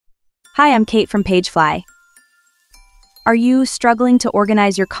Hi, I'm Kate from PageFly. Are you struggling to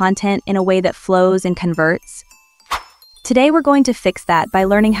organize your content in a way that flows and converts? Today we're going to fix that by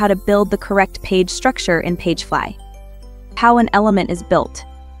learning how to build the correct page structure in PageFly. How an element is built.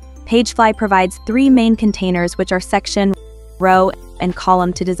 PageFly provides three main containers, which are section, row, and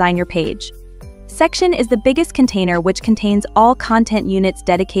column, to design your page. Section is the biggest container, which contains all content units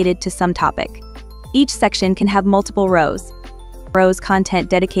dedicated to some topic. Each section can have multiple rows. Rows content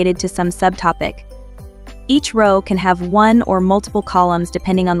dedicated to some subtopic. Each row can have one or multiple columns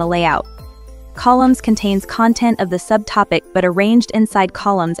depending on the layout. Columns contains content of the subtopic but arranged inside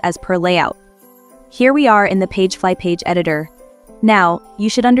columns as per layout. Here we are in the PageFly page editor. Now, you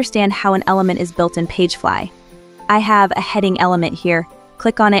should understand how an element is built in PageFly. I have a heading element here.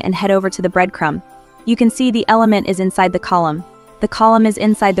 Click on it and head over to the breadcrumb. You can see the element is inside the column. The column is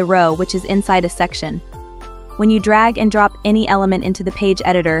inside the row, which is inside a section. When you drag and drop any element into the page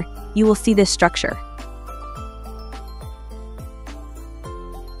editor, you will see this structure.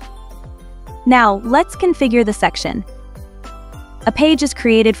 Now, let's configure the section. A page is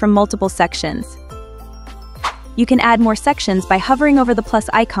created from multiple sections. You can add more sections by hovering over the plus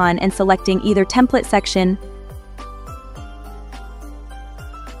icon and selecting either template section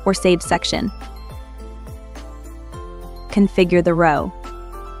or saved section. Configure the row.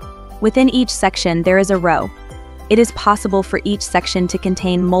 Within each section, there is a row. It is possible for each section to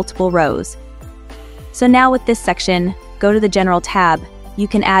contain multiple rows. So now with this section, go to the General tab. You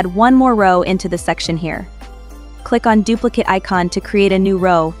can add one more row into the section here. Click on duplicate icon to create a new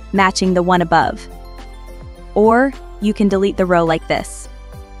row, matching the one above. Or you can delete the row like this.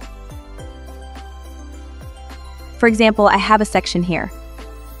 For example, I have a section here.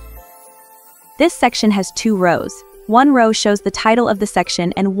 This section has two rows. One row shows the title of the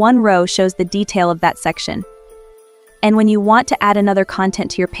section and one row shows the detail of that section. And when you want to add another content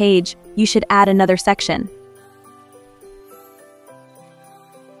to your page, you should add another section.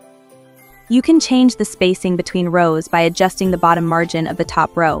 You can change the spacing between rows by adjusting the bottom margin of the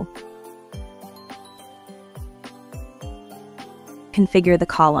top row. Configure the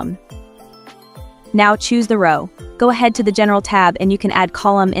column. Now choose the row. Go ahead to the General tab and you can add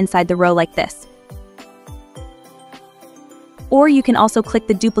column inside the row like this. Or you can also click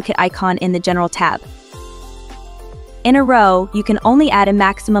the duplicate icon in the General tab. In a row, you can only add a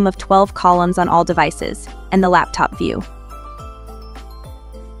maximum of 12 columns on all devices and the laptop view.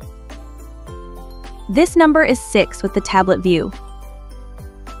 This number is 6 with the tablet view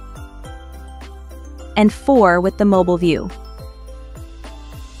and 4 with the mobile view.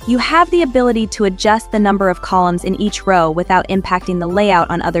 You have the ability to adjust the number of columns in each row without impacting the layout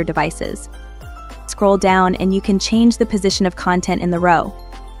on other devices. Scroll down and you can change the position of content in the row.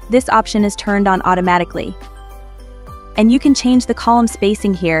 This option is turned on automatically. And you can change the column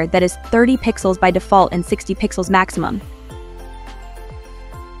spacing here, that is 30 pixels by default and 60 pixels maximum.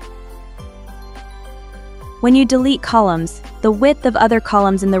 When you delete columns, the width of other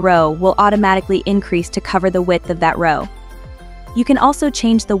columns in the row will automatically increase to cover the width of that row. You can also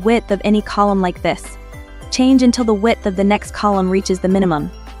change the width of any column like this. Change until the width of the next column reaches the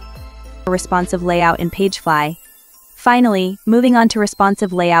minimum. A responsive layout in PageFly. Finally, moving on to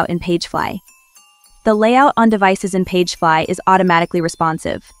responsive layout in PageFly. The layout on devices in PageFly is automatically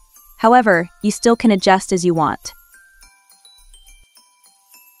responsive. However, you still can adjust as you want.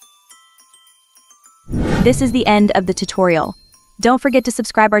 This is the end of the tutorial. Don't forget to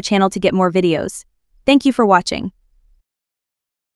subscribe our channel to get more videos. Thank you for watching.